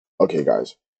Okay,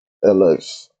 guys.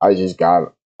 Looks, I just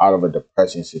got out of a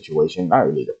depressing situation. Not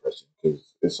really depressing because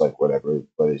it's like whatever,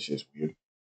 but it's just weird.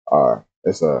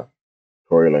 It's a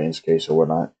Tory Lane's case or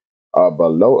whatnot. But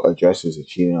Lo addresses a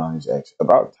cheating on his ex.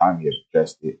 About time he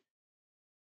addressed it,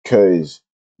 cause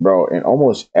bro, in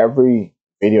almost every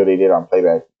video they did on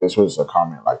playback, this was a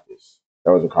comment like this.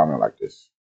 That was a comment like this.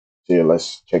 So yeah,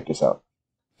 let's check this out.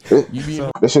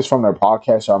 This is from their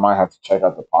podcast, so I might have to check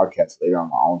out the podcast later on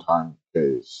my own time,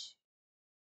 cause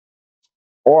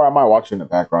or I might watch it in the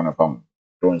background if I'm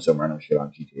doing some random shit on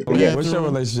GTA. But yeah, What's your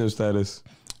relationship status?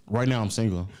 Right now, I'm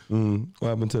single. What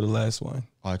happened to the last one?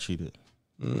 I cheated.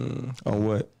 On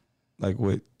what? Like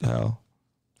what? How?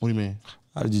 What do you mean?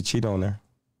 How did you cheat on her?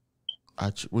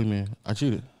 What do you mean? I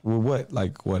cheated. With what?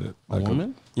 Like what? Like a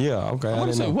woman? Yeah. Okay. I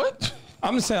didn't say what?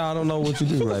 I'm just saying I don't know what you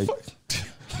do. Like,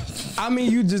 I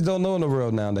mean, you just don't know in the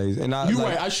world nowadays. And you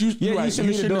like, right. You right. You should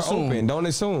leave the door open. Don't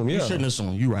assume. Yeah. You shouldn't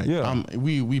assume. You right. Yeah.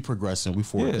 We progressing. We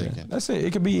forward Yeah. thinking. That's it.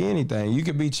 It could be anything. You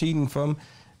could be cheating from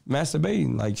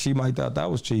masturbating. Like she might thought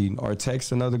that was cheating, or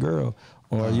text another girl,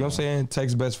 or you know what I'm saying?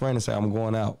 Text best friend and say I'm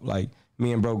going out. Like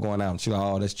me and bro going out. And she like,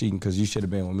 oh, that's cheating because you should have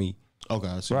been with me.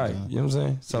 Okay. Right. You know what I'm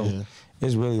saying? So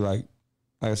it's really like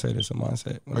I said, it's a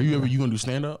mindset. Are you gonna do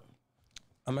stand up?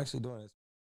 I'm actually doing this.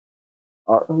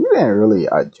 he didn't really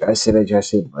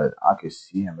address it, but I could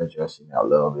see him addressing it a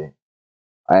little bit.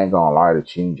 I ain't gonna lie, the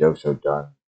cheating jokes are done.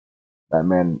 That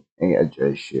man ain't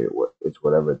address shit. It's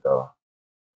whatever though.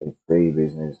 It's their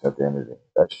business at the end of the day.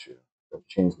 That's true.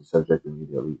 Change the subject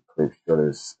immediately. Clip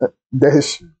shutters.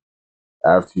 That's true.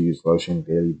 I have to use lotion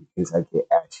daily because I get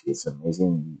ashy. It's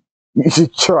amazing. You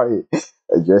should try it.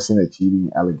 Addressing the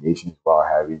cheating allegations while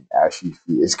having ashy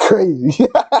feet is crazy.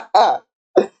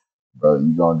 Bro,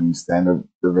 you gonna do stand up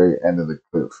the very end of the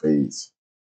clip fades.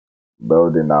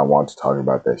 Bro did not want to talk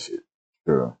about that shit.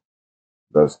 True.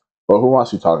 But who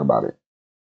wants to talk about it?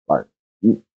 Like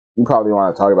you probably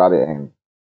want to talk about it in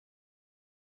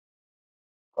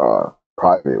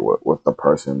private with the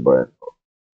person, but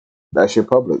that's your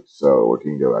public. So what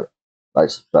can you do about it? Like,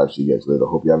 subscribe, see you guys later.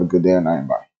 Hope you have a good day and night.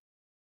 Bye.